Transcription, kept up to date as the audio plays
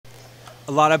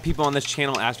A lot of people on this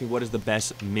channel ask me what is the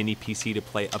best mini PC to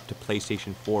play up to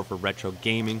PlayStation 4 for retro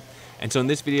gaming. And so in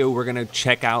this video, we're going to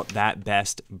check out that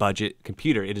best budget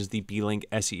computer. It is the Beelink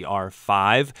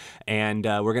SER5, and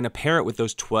we're going to pair it with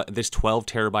this 12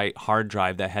 terabyte hard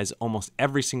drive that has almost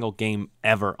every single game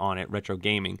ever on it, retro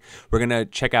gaming. We're going to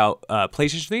check out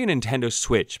PlayStation 3 and Nintendo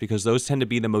Switch, because those tend to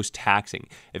be the most taxing.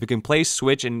 If it can play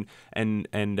Switch and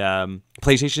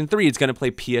PlayStation 3, it's going to play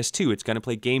PS2, it's going to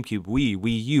play GameCube,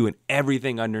 Wii U, and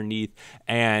everything underneath.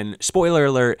 And spoiler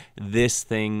alert, this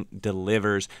thing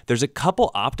delivers. There's a couple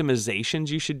optimizations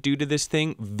you should do to this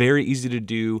thing. Very easy to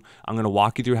do. I'm going to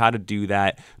walk you through how to do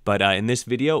that. But in this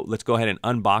video, let's go ahead and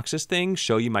unbox this thing,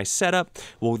 show you my setup.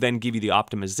 We'll then give you the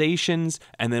optimizations,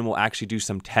 and then we'll actually do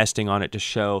some testing on it to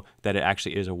show that it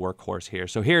actually is a workhorse here.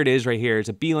 So here it is right here. It's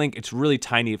a Beelink. It's really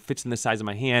tiny. It fits in the size of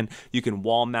my hand. You can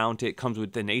wall mount it. Comes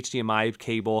with an HDMI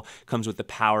cable, comes with the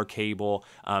power cable,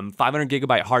 500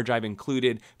 gigabyte hard drive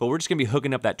included, but we're just going to be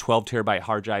hooking up that 12 terabyte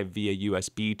hard drive via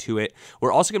USB to it.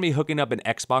 We're also going to be hooking up an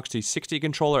Xbox 360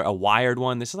 controller, a wired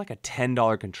one. This is like a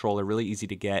 $10 controller, really easy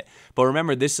to get. But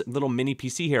remember, this little mini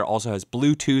PC here also has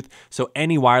Bluetooth, so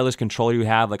any wireless controller you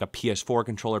have, like a PS4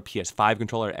 controller, PS5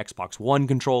 controller, Xbox One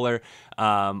controller,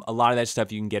 a lot of that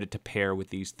stuff you can get it to pair with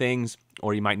these things,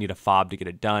 or you might need a fob to get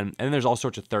it done. And then there's all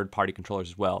sorts of third-party controllers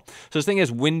as well. So this thing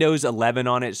has Windows 11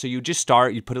 on it, so you just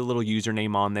start, you put a little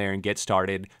username on there and get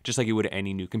started, just like you would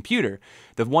any new computer.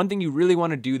 The one thing you really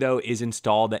want to do, though, is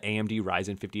install the AMD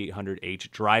Ryzen 5800H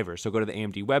driver. So go to the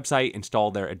AMD website, install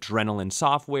their Adrenaline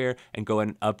software, and go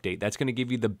ahead and update. That's going to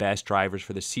give you the best drivers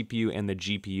for the CPU and the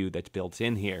GPU that's built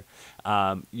in here.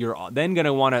 You're then going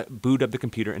to want to boot up the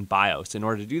computer in BIOS. In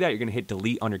order to do that, you're going to hit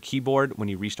delete on your keyboard. When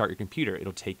you restart your computer,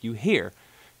 it'll take you here.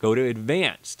 Go to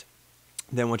advanced.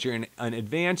 Then once you're in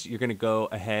advanced, you're going to go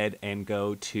ahead and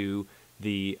go to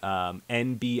the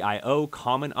NBIO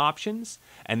common options,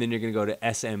 and then you're going to go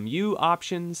to SMU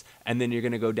options, and then you're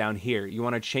going to go down here. You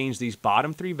want to change these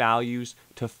bottom three values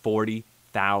to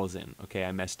 40,000. Okay,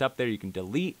 I messed up there. You can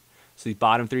delete. So these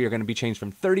bottom three are going to be changed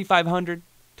from 3,500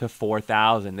 to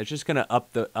 4,000. They're just going to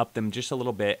up them just a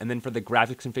little bit. And then for the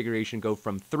graphics configuration, go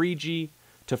from 3G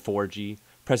to 4G.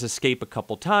 Press escape a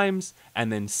couple times,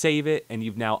 and then save it, and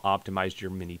you've now optimized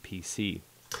your mini PC.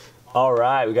 All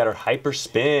right, we got our hyper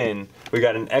spin. We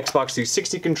got an Xbox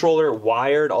 360 controller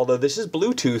wired, although this is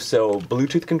Bluetooth, so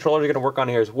Bluetooth controllers are gonna work on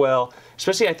here as well.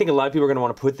 Especially, I think a lot of people are gonna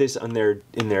wanna put this in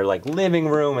their like living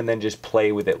room and then just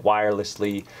play with it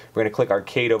wirelessly. We're gonna click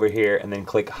arcade over here and then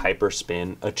click hyper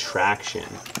spin attraction.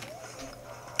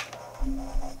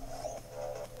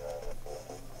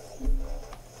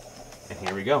 And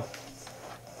here we go.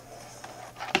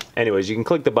 Anyways, you can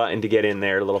click the button to get in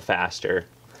there a little faster.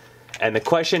 And the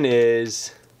question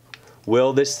is,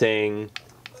 will this thing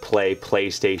play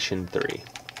PlayStation 3?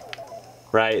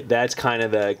 Right? That's kind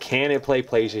of the, can it play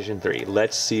PlayStation 3?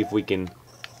 Let's see if we can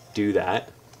do that.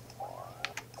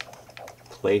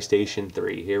 PlayStation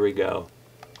 3, here we go.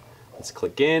 Let's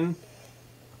click in.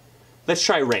 Let's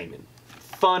try Rayman.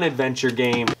 Fun adventure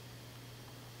game.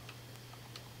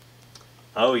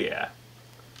 Oh yeah.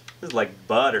 This is like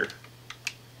butter.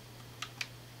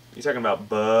 You talking about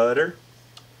butter?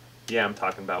 Yeah, I'm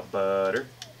talking about butter.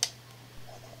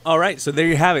 All right, so there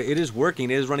you have it. It is working.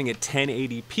 It is running at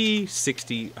 1080p,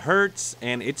 60 hertz,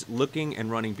 and it's looking and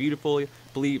running beautifully.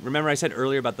 Remember I said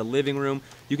earlier about the living room?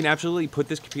 You can absolutely put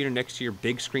this computer next to your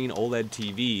big screen OLED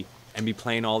TV and be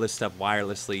playing all this stuff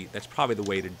wirelessly. That's probably the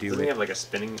way to do it. Doesn't it have like a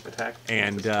spinning attack?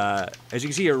 And as you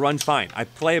can see, it runs fine. I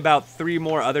play about 3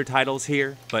 more other titles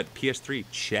here, but PS3,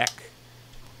 check.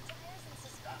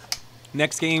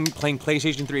 Next game, playing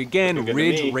PlayStation 3 again,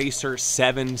 Ridge Racer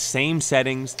 7, same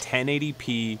settings,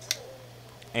 1080p,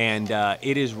 and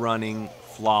it is running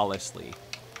flawlessly.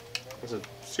 This is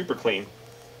super clean.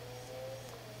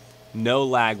 No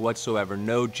lag whatsoever,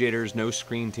 no jitters, no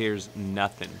screen tears,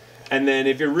 nothing. And then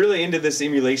if you're really into this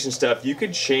emulation stuff, you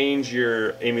could change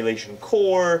your emulation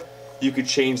core, you could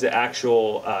change the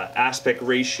actual aspect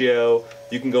ratio,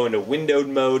 you can go into windowed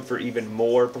mode for even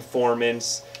more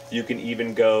performance. You can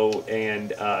even go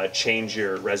and change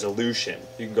your resolution.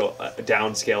 You can go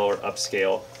downscale or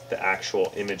upscale the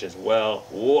actual image as well.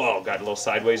 Whoa, got a little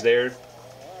sideways there.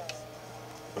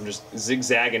 I'm just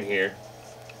zigzagging here.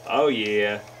 Oh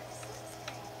yeah.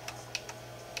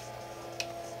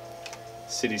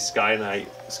 City skyline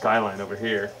over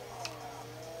here.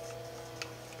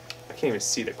 I can't even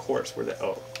see the course. Where the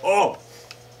oh.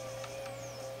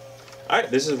 Alright,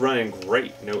 this is running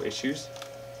great, no issues.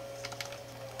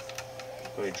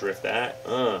 Let me drift that.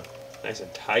 Nice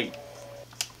and tight.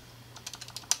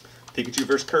 Pikachu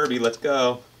versus Kirby, let's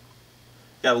go.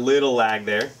 Got a little lag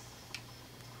there.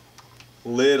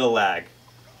 Little lag.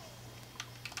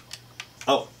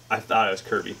 Oh, I thought it was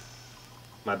Kirby.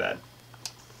 My bad.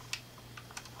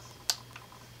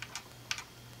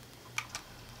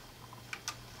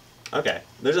 Okay,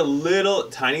 there's a little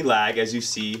tiny lag as you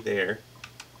see there.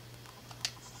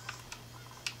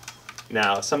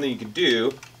 Now, something you can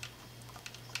do,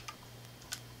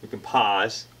 we can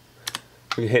pause.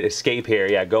 We can hit escape here.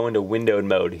 Yeah, go into windowed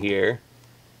mode here.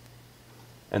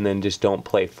 And then just don't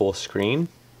play full screen.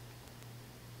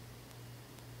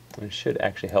 It should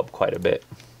actually help quite a bit.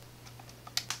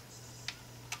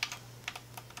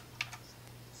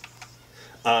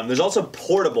 There's also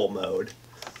portable mode.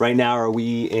 Right now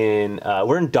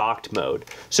we're in docked mode.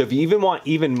 So if you even want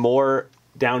even more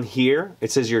down here,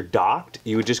 it says you're docked,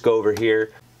 you would just go over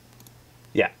here.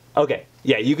 Yeah, okay.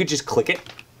 Yeah, you could just click it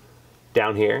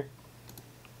down here.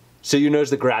 So you notice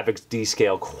the graphics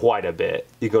descale quite a bit.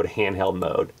 You go to handheld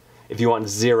mode. If you want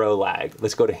zero lag,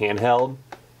 let's go to handheld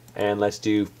and let's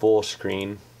do full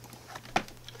screen.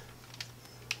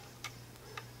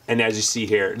 And as you see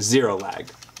here, zero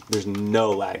lag. There's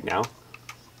no lag now.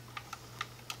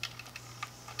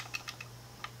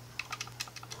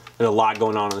 There's a lot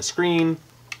going on the screen.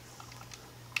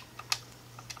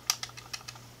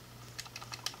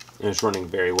 And it's running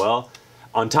very well.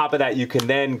 On top of that, you can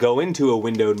then go into a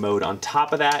windowed mode on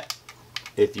top of that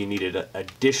if you needed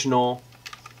additional,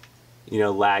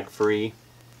 lag-free.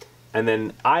 And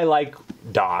then I like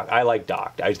docked.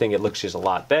 I think it looks just a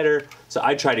lot better. So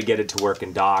I try to get it to work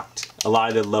in docked. A lot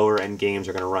of the lower end games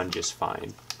are gonna run just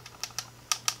fine.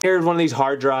 Here's one of these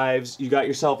hard drives. You got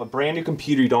yourself a brand new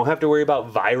computer. You don't have to worry about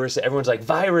virus. Everyone's like,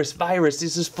 virus,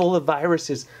 this is full of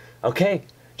viruses. Okay,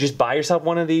 just buy yourself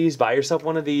one of these,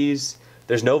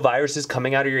 There's no viruses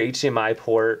coming out of your HDMI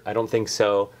port. I don't think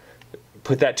so.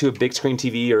 Put that to a big screen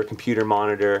TV or a computer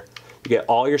monitor. You get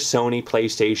all your Sony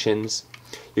PlayStations.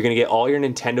 You're gonna get all your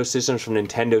Nintendo systems from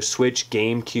Nintendo Switch,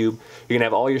 GameCube. You're gonna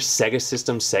have all your Sega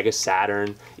systems, Sega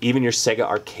Saturn, even your Sega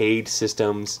arcade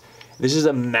systems. This is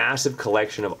a massive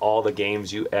collection of all the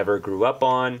games you ever grew up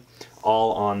on,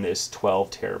 all on this 12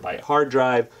 terabyte hard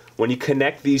drive. When you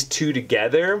connect these two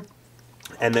together,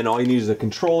 and then all you need is a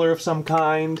controller of some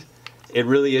kind, it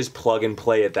really is plug and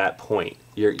play at that point.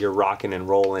 You're rocking and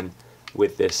rolling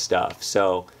with this stuff.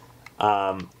 So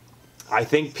I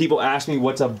think people ask me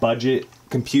what's a budget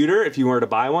computer if you were to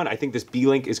buy one. I think this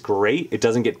Beelink is great. It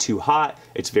doesn't get too hot.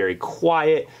 It's very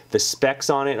quiet. The specs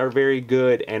on it are very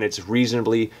good, and it's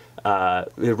reasonable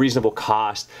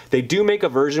cost. They do make a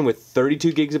version with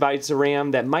 32 gigabytes of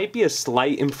RAM. That might be a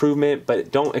slight improvement,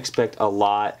 but don't expect a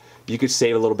lot. You could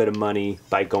save a little bit of money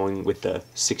by going with the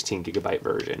 16 gigabyte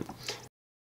version.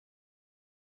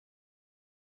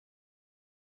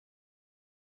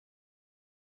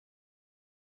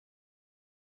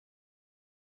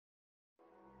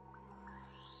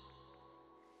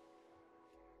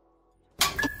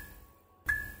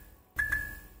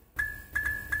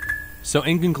 So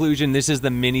in conclusion, this is the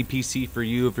mini PC for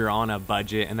you if you're on a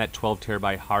budget, and that 12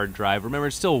 terabyte hard drive. Remember,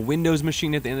 it's still a Windows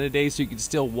machine at the end of the day, so you can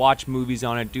still watch movies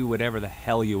on it, do whatever the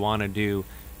hell you want to do.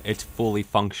 It's fully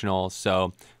functional,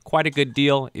 so quite a good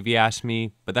deal if you ask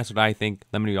me, but that's what I think.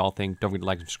 Let me know what you all think. Don't forget to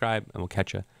like and subscribe, and we'll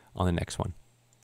catch you on the next one.